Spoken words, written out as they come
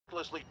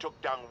effortlessly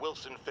took down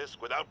Wilson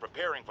Fisk without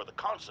preparing for the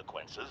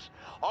consequences,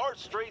 our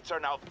streets are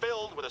now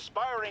filled with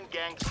aspiring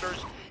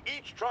gangsters,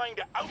 each trying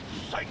to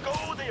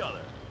out-psycho the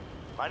other.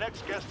 My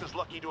next guest is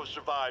lucky to have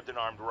survived an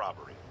armed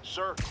robbery.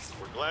 Sir,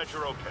 we're glad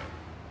you're okay.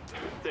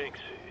 Thanks.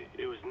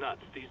 It was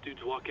nuts. These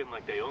dudes walk in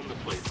like they own the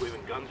place,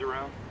 waving guns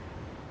around.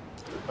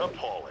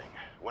 Appalling.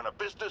 When a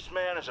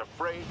businessman is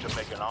afraid to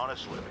make an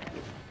honest living.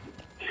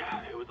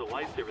 Yeah, it was a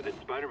lifesaver that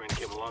Spider-Man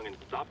came along and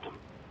stopped him.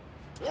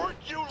 Weren't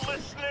you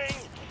listening?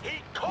 He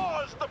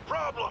caused the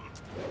problem!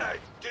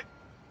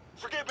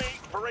 Forgive me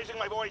for raising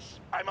my voice.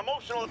 I'm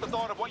emotional at the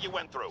thought of what you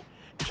went through.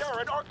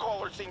 Jared, our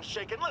caller seems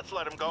shaken. Let's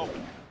let him go.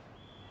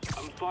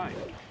 I'm fine.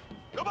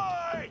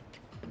 Goodbye!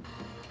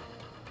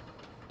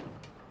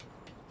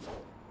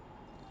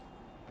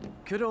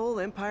 Good old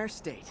Empire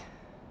State.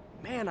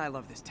 Man, I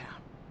love this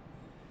town.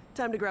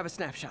 Time to grab a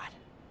snapshot.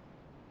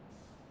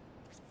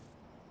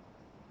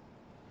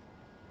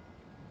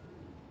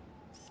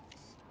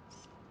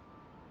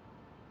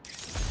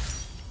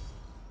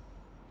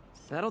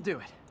 That'll do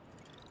it.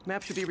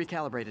 Map should be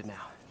recalibrated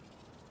now.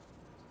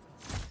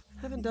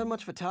 Haven't done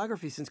much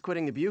photography since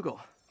quitting the Bugle.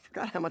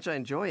 Forgot how much I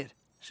enjoy it.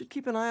 Should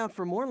keep an eye out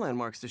for more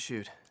landmarks to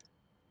shoot.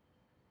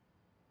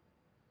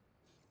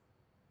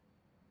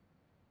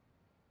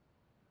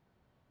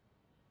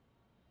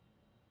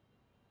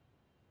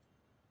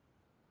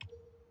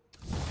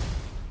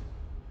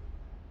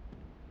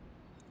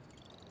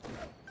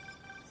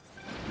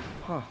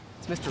 Huh,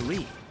 it's Mr.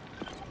 Lee.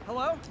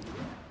 Hello?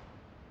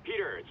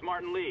 Peter, it's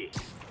Martin Lee.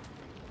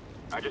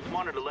 I just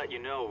wanted to let you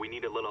know we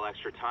need a little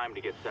extra time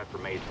to get set for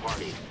May's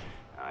party.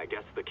 I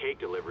guess the cake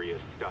delivery is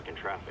stuck in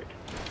traffic.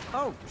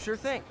 Oh, sure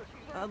thing.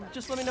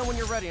 Just let me know when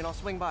you're ready and I'll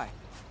swing by.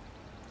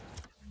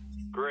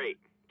 Great.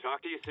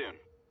 Talk to you soon.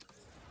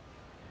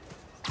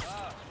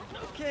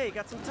 Okay,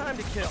 got some time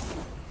to kill.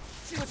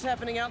 See what's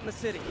happening out in the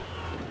city.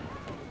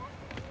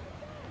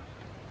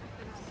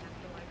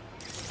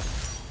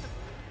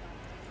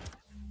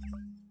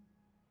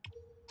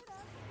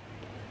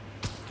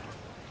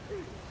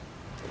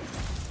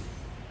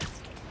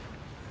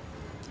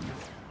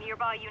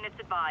 Nearby units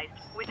advised.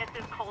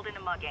 Witnesses called in a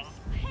mugging.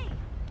 Hey!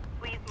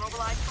 Please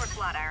mobilize toward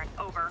Flatiron.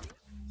 Over.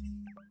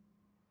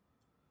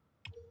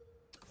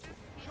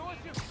 Show us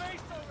your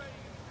face already!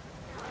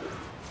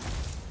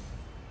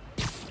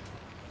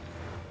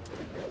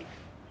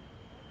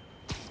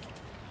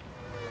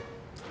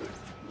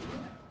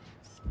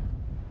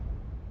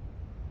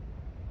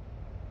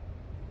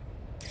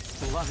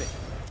 Love it.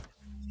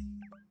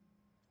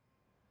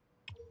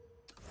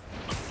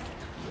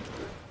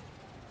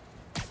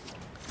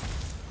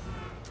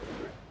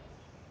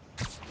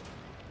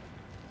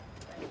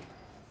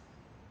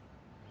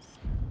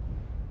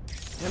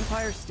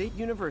 Empire State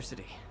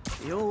University,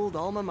 the old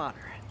alma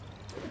mater,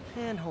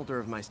 and holder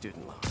of my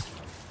student loans.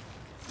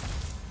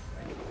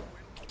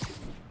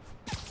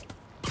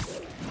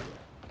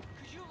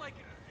 Could you, like,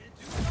 do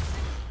something?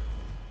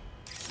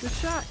 Good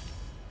shot.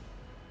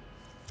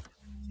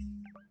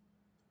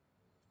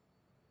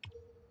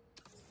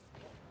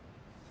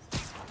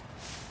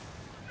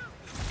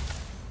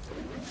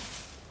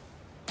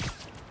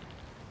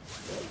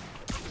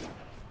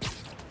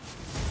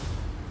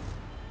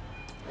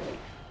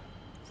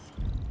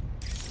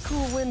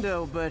 Cool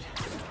window, but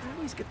I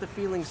always get the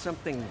feeling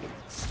something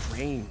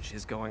strange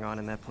is going on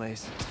in that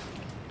place.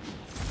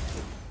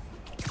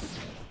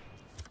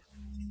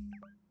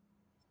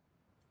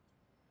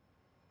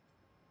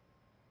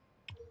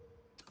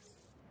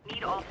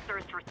 Need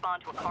officers to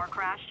respond to a car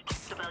crash.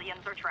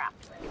 Civilians are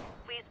trapped.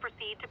 Please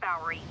proceed to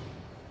Bowery.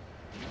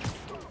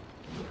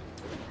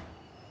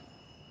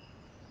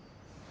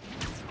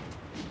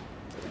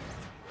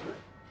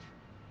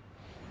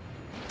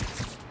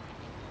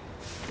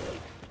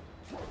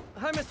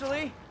 Hi, Mr.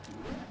 Lee.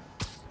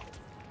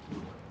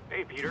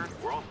 Hey, Peter.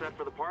 We're all set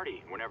for the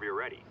party whenever you're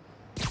ready.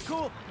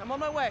 Cool, I'm on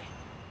my way.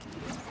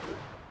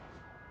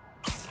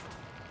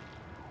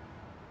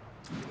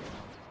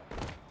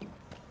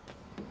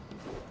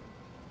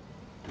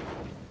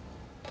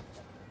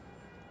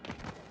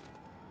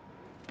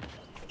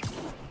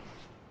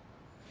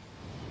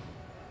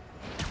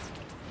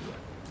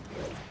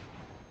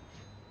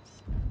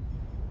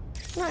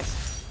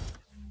 Nice.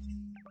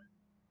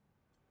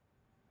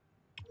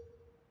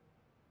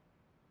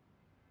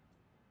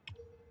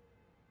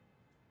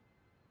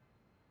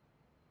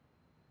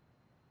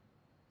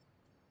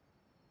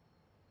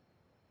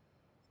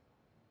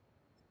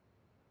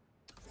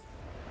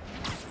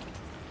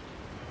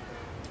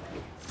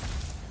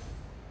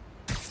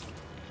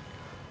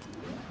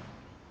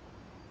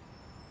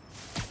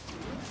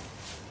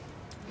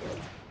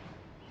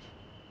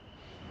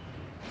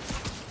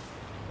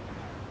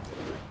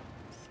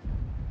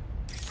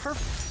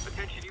 Perfect.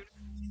 Attention unit.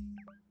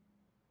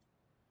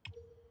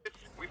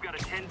 We've got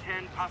a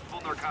 10-10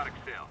 possible narcotics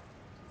sale.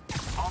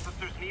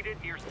 Officers needed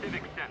near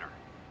Civic Center.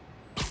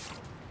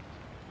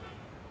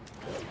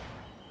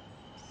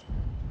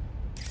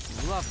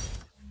 Lovely.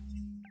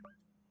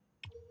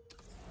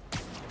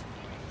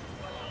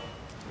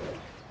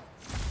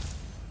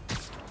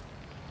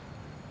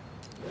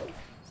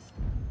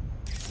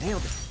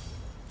 Nailed it.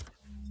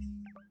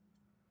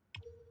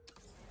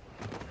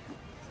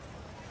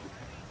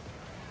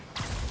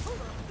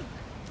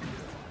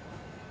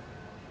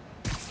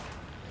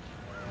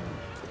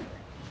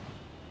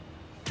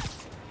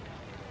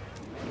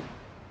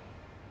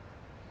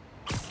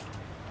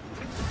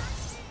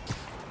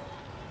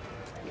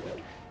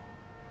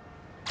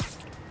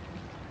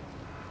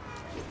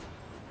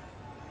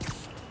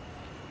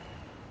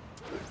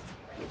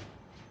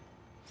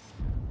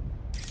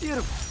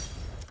 Beautiful.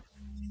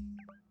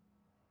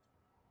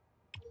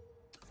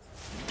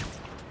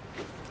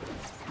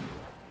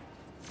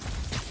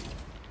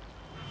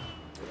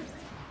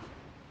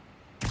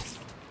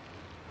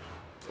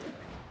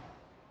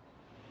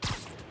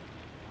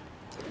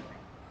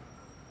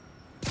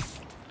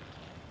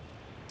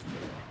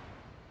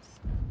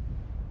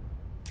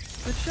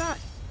 Good shot.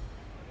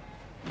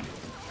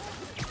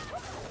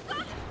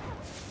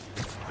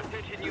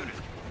 Attention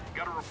units.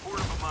 Got a report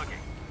of a mugging.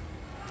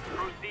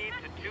 Proceed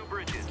to 2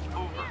 bridges.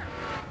 Over.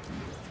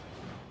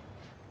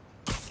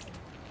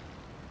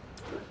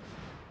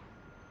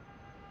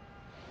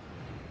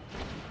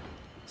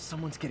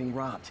 Someone's getting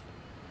robbed.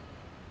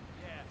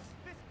 Yeah,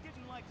 Fisk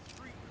didn't like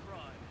street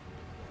crime.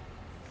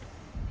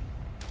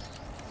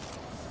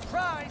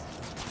 Surprise!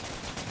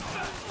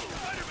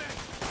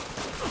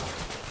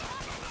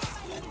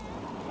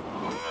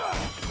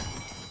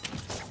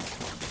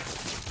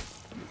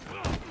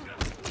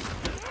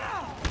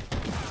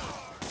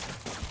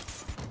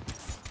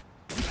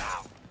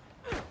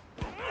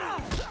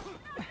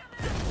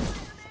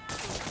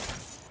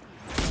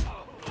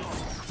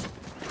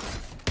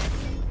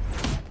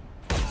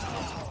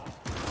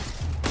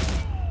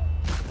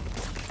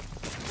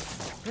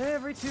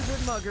 Every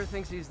two-bit mugger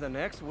thinks he's the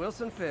next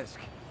Wilson Fisk.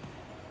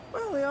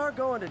 Well, they are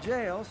going to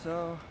jail,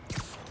 so...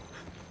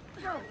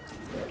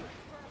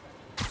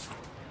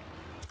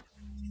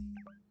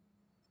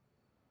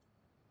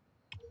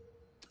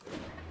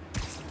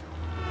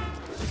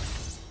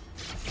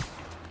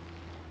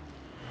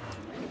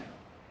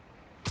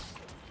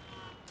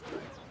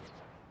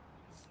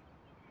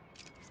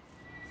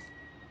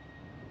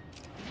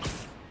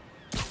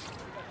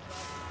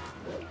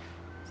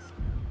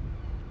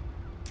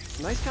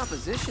 Nice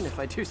composition, if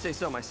I do say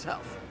so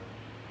myself.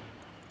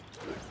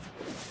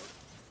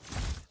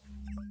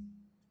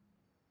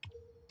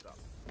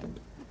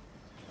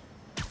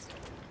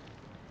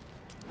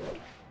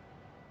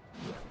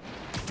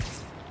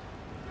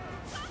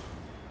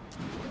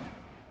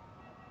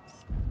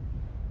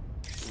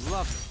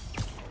 Lovely.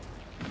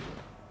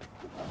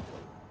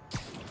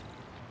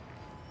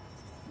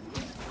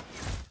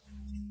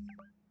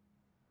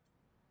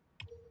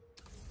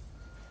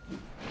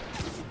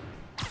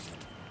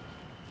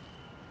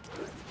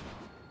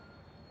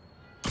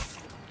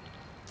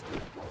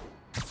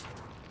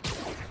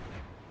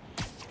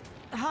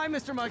 Hi,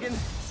 Mr. Muggin.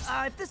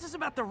 If this is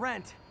about the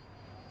rent...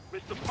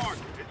 Mr. Parker,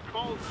 it's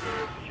call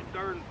service. It's your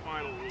third and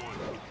final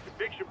one.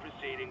 Eviction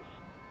proceedings.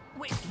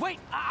 Wait!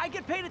 I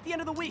get paid at the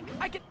end of the week.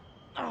 I get...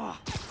 Ugh.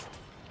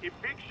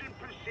 Eviction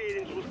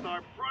proceedings will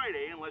start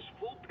Friday unless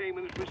full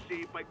payment is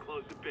received by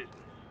close of business.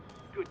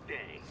 Good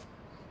day.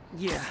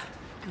 Yeah,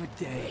 good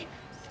day.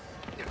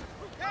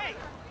 Hey!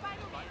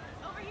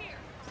 Over here.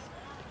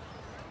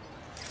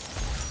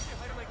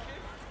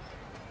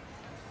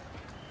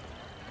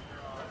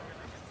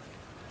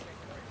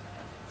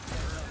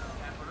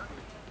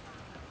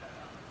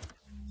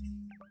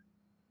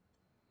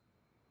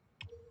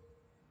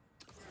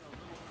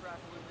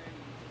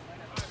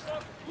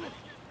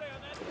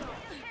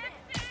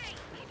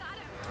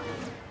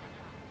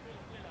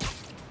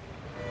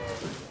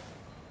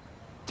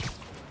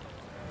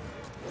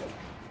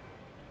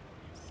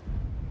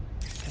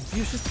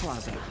 Confucius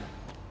Plaza.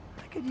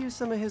 I could use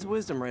some of his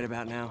wisdom right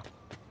about now.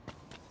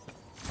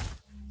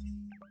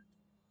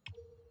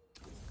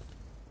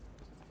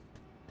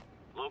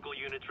 Local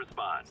units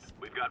respond.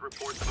 We've got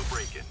reports of a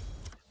break-in.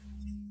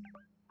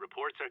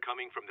 Reports are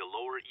coming from the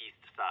Lower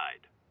East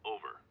Side.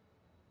 Over.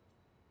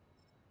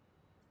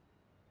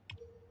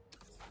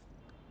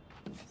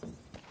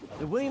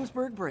 The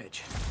Williamsburg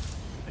Bridge.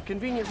 A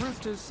convenient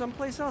route to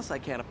someplace else I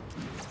can't...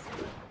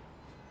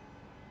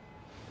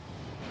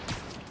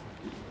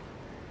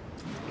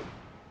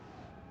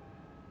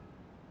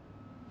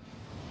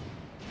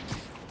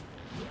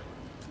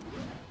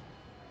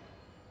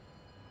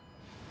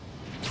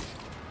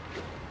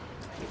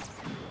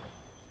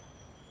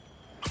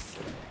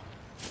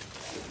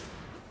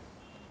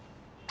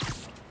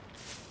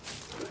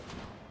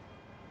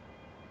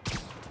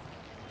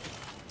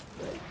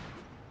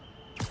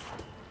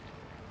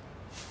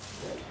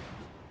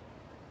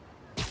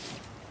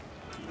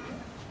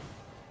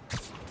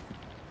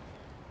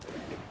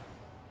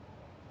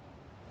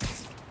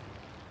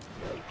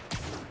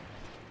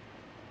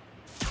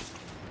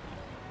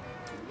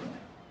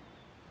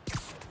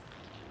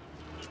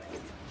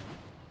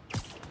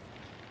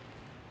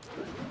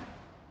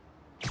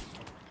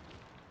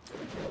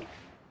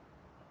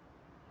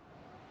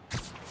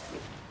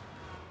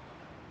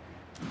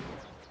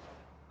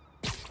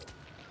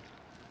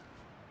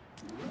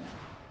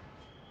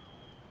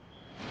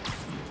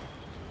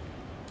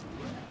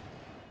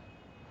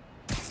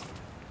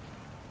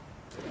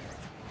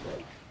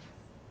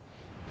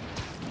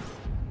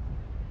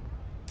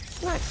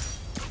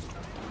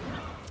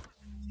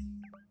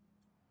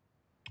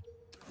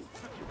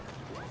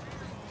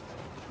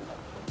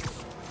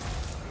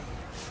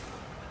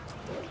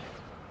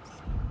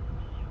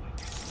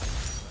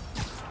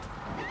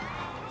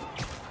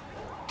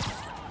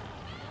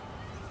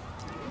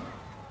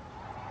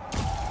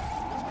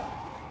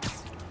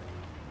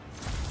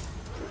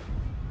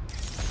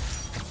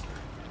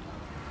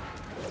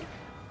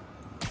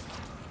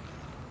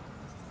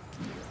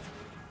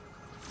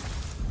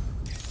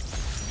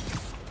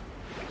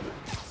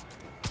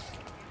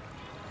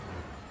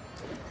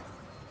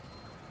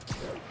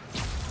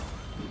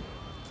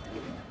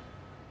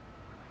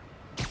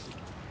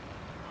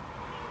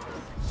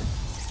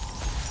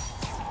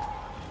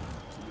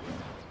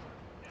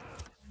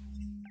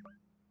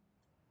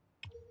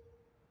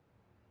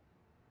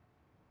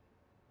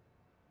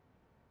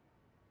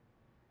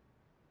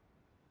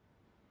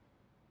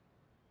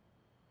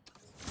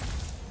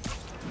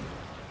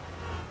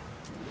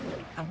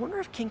 I wonder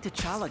if King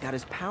T'Challa got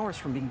his powers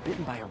from being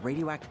bitten by a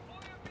radioactive...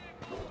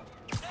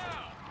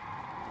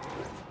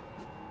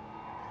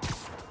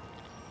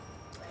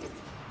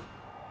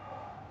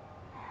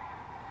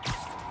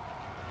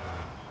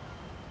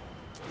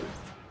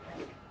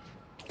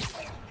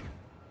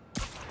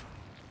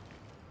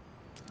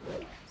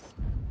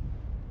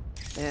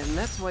 And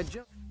that's why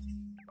Jonah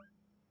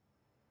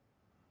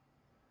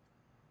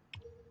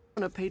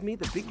paid me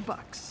the big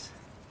bucks.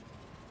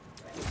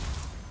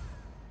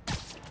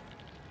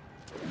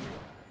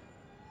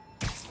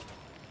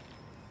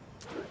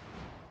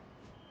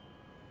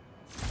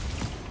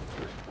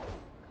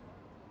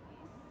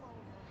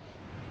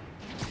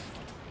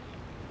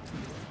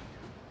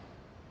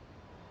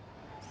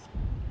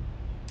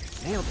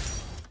 Nailed it.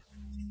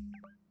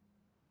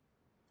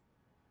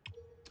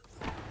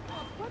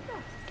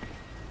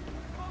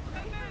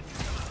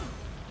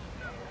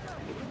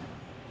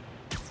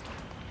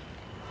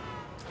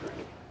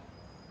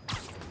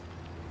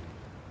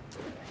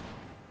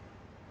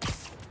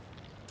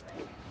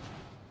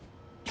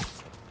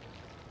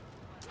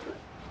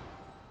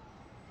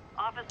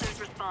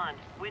 Officers respond.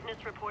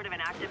 Witness report of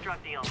an active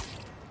drug deal.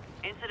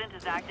 Incident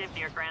is active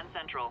near Grand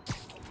Central.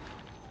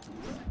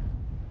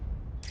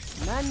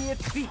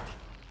 Magnifique.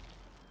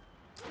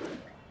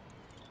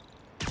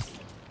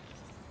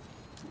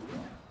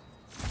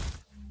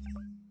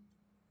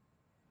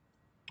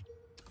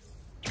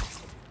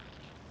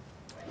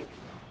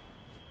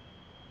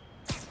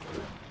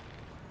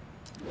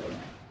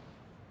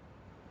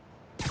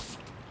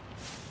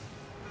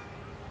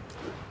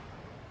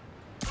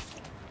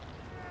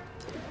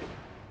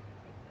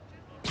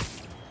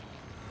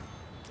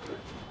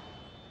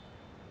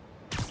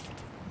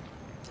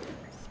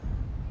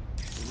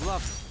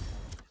 Love it.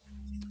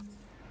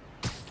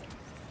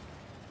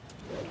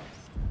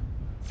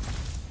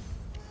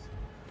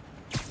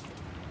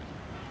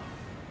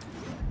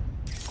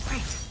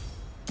 Great.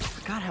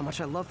 Forgot how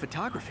much I love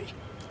photography.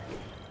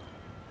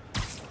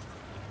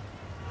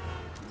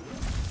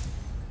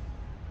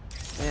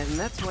 And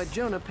that's why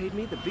Jonah paid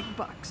me the big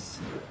bucks.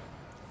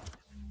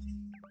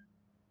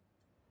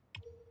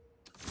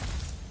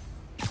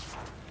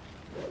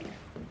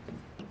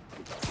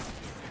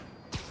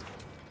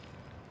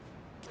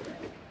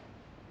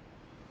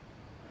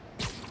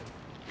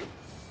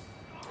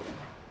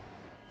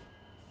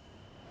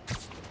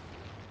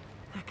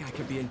 That guy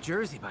could be in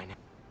Jersey by now.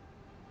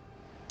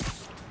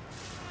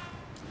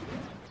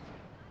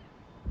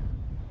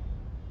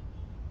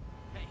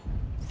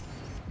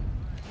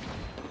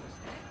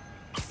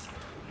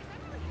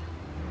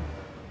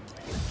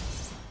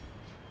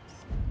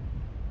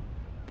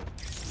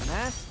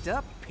 Masked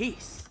up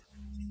peace.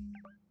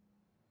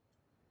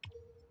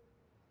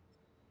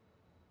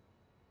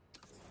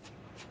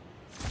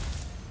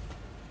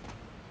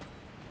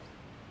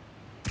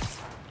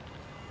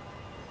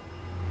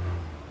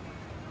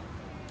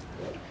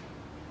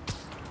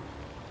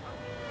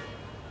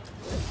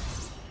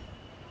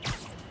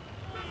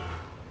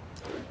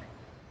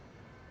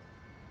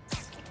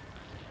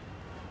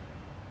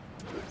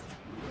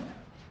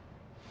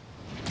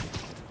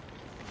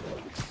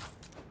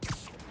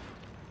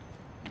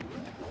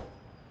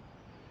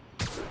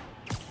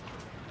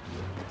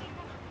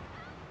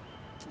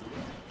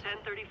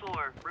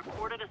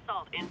 Reported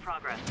assault in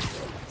progress.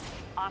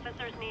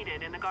 Officers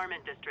needed in the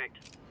Garment District.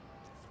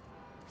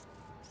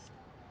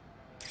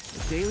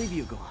 The Daily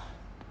Bugle.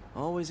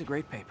 Always a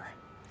great paper.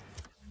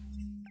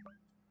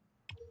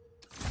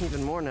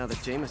 Even more now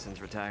that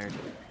Jameson's retired.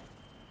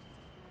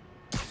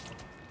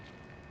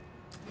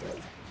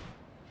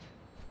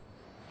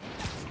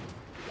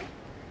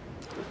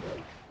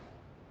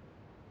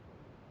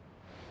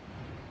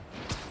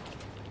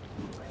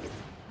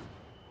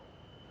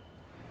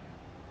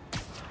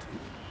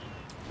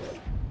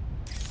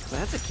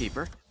 That's a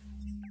keeper.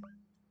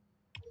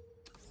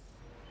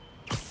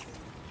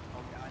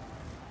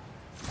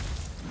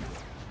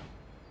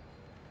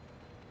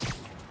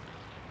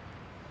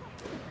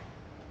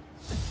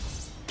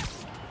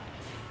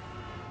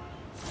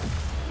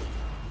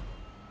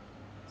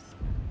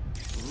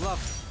 Love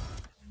it.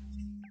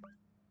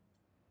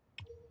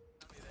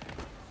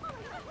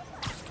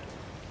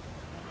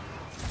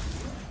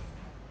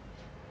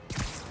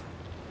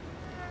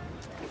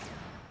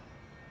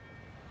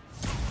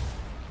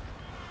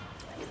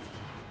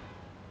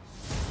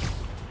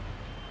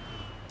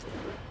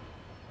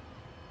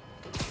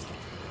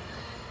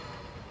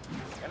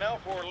 Now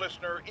for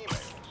listener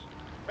emails.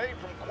 May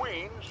from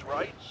Queens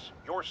writes,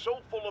 "You're so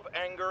full of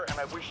anger and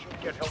I wish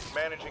you'd get help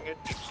managing it.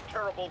 It's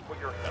terrible for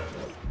your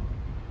health."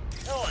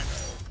 Now I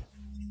know.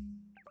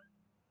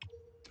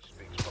 He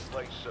speaks from a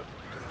place of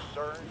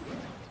concern.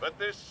 But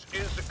this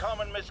is a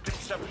common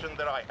misconception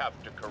that I have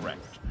to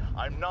correct.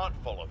 I'm not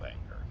full of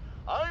anger.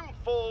 I'm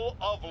full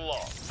of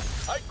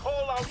love. I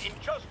call out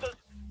injustice,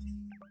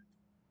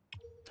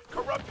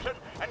 corruption,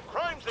 and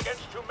crimes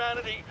against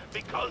humanity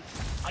because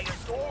I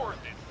adore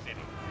this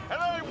city. And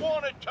I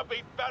want it to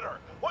be better.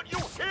 What you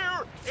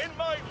hear in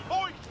my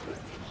voice is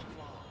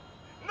love.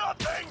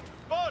 Nothing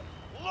but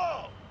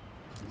love.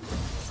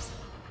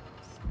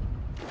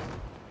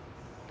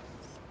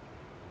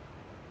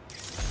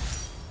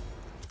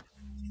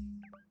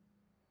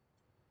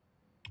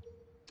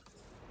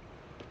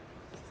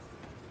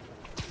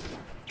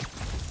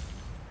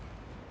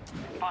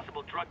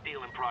 Possible drug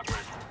deal in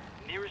progress.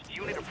 Nearest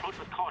unit approach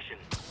with caution.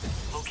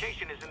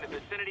 Location is in the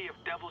vicinity of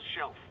Devil's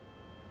Shelf.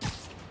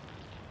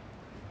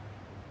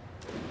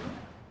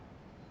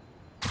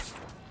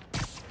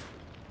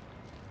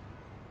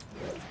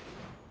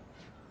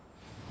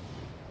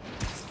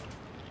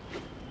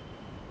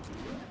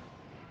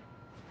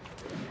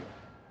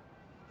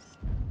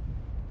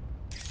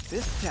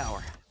 Fisk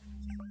Tower.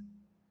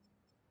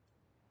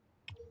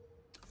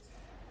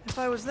 If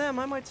I was them,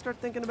 I might start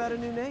thinking about a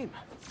new name.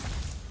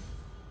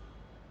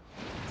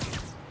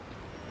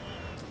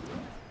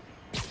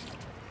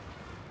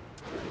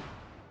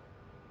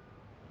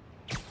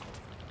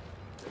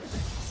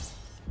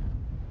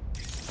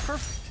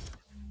 Perfect.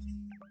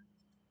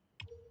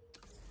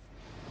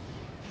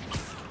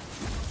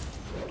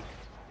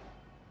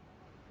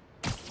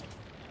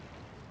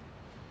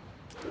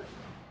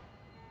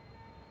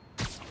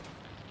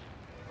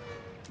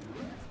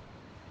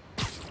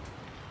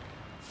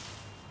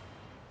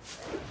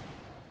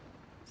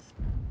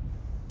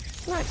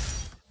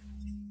 Nice.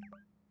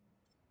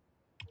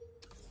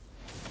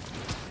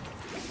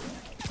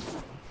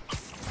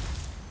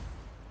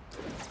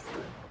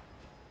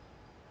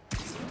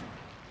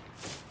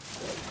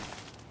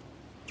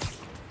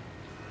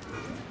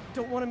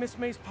 Don't want to miss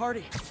May's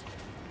party.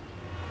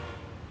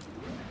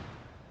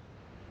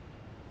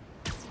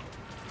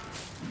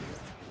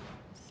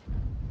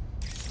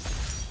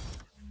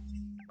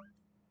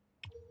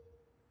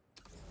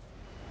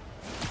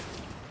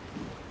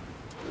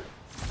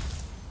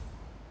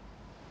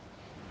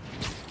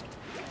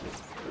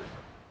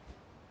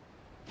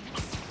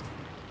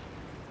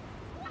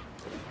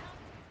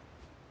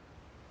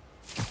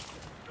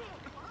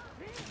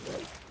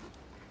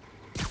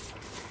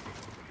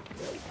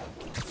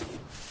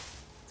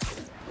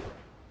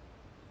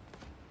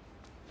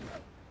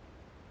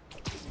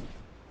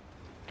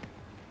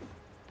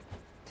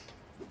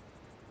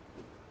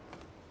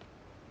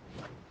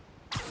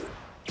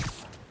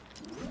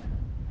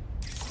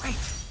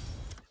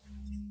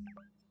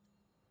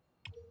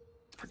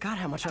 Forgot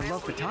how much I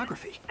love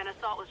photography. An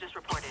assault was just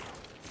reported.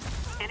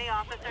 Any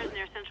officers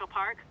near Central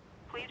Park,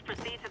 please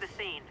proceed to the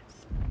scene.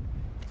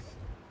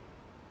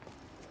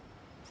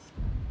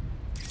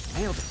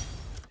 Nailed it.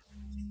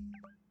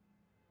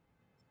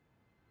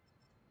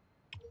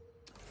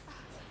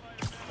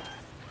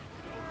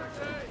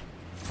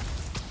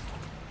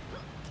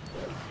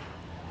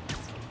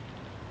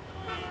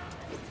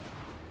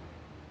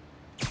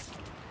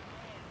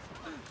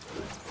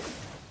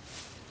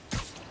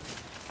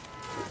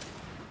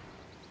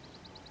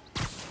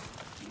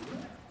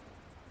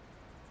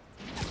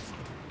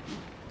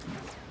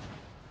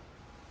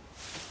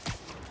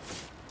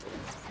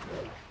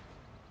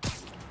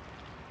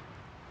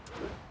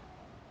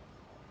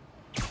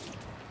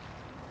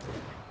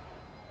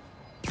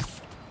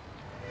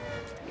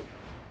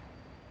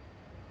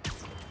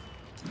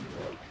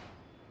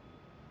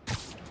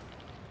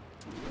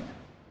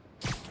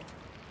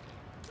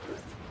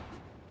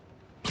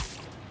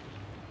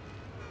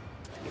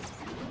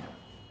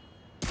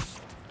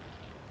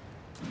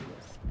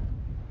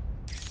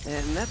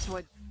 And that's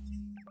why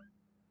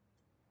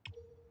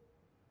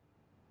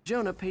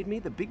Jonah paid me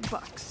the big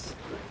bucks.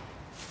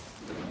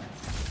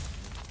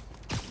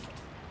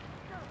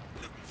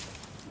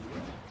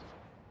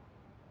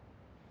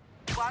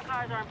 Squad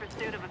cars are in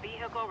pursuit of a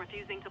vehicle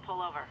refusing to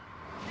pull over.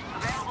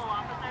 Available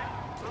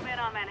officers, move in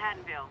on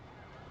Manhattanville.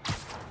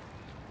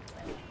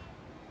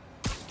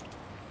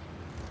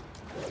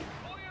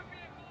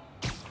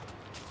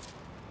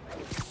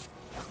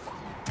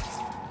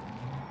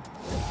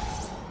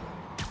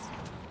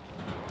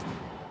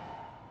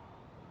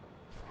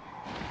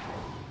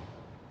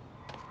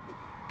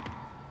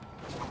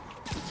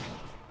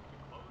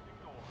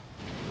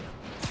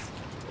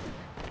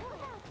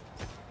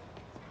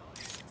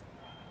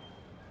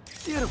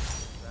 Beautiful.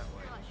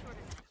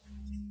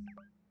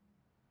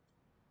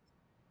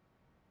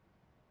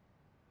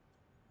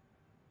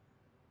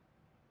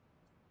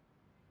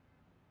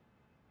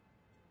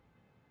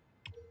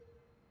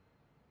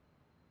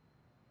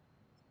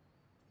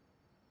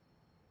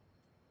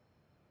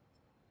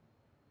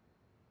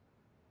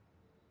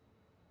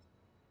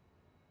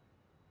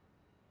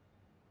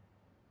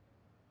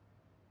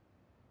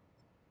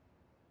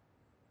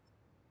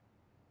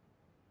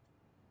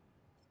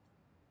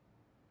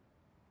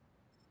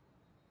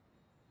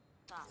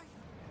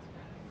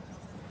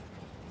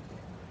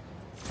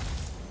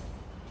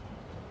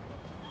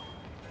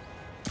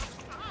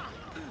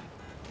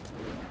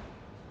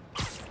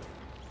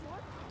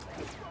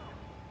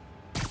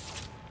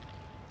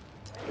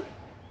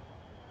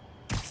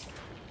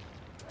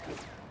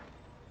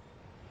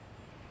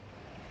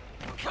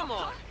 Come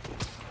on!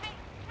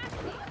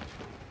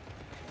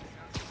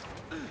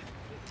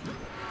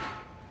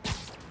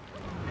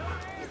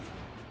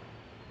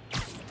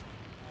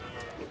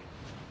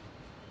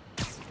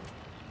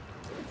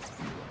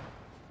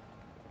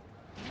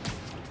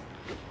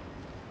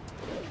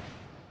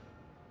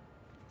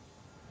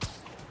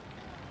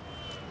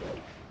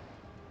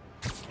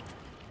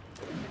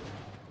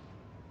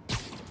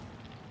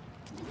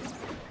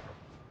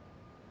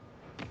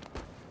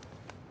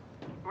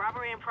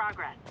 Robbery in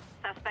progress.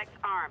 Suspects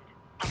armed.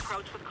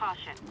 Approach with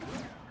caution.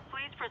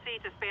 Please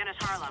proceed to Spanish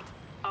Harlem.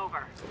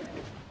 Over.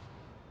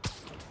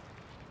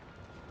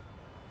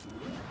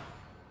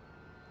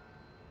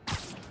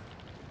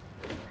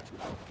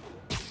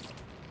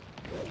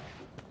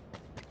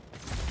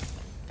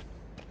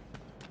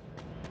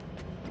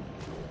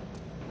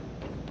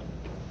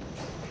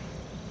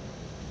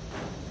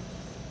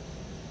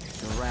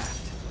 The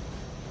Raft.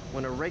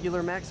 When a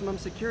regular maximum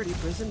security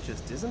prison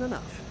just isn't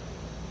enough.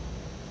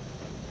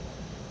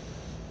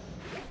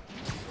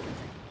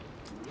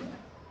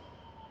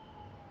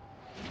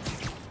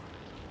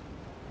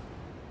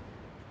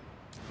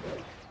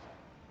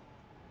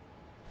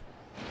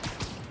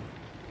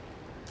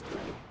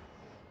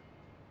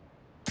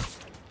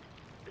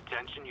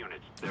 Attention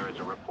units, there is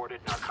a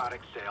reported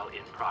narcotics sale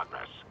in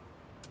progress.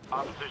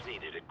 Officers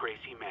needed at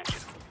Gracie Mansion.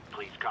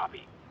 Please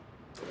copy.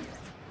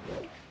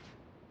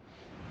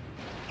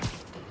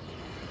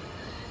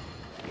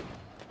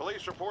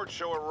 Police reports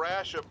show a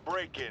rash of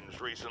break-ins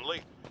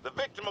recently. The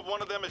victim of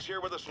one of them is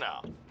here with us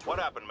now. What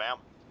happened, ma'am?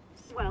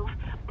 Well,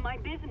 my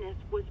business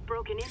was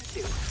broken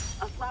into.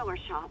 A flower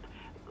shop.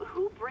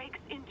 Who breaks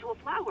into a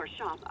flower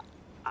shop?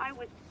 I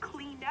was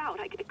cleaned out.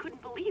 I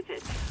couldn't believe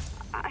it.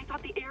 I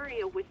thought the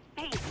area was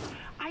safe.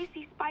 I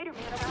see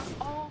Spider-Man around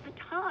all the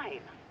time.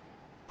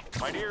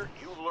 My dear,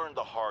 you learned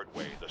the hard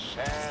way the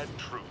sad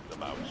truth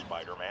about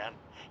Spider-Man.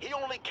 He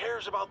only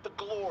cares about the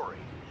glory.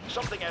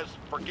 Something as,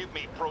 forgive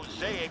me,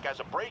 prosaic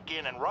as a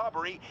break-in and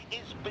robbery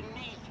is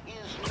beneath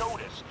his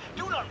notice.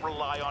 Do not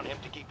rely on him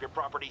to keep your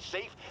property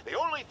safe. The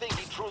only thing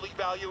he truly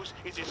values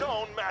is his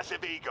own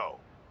massive ego.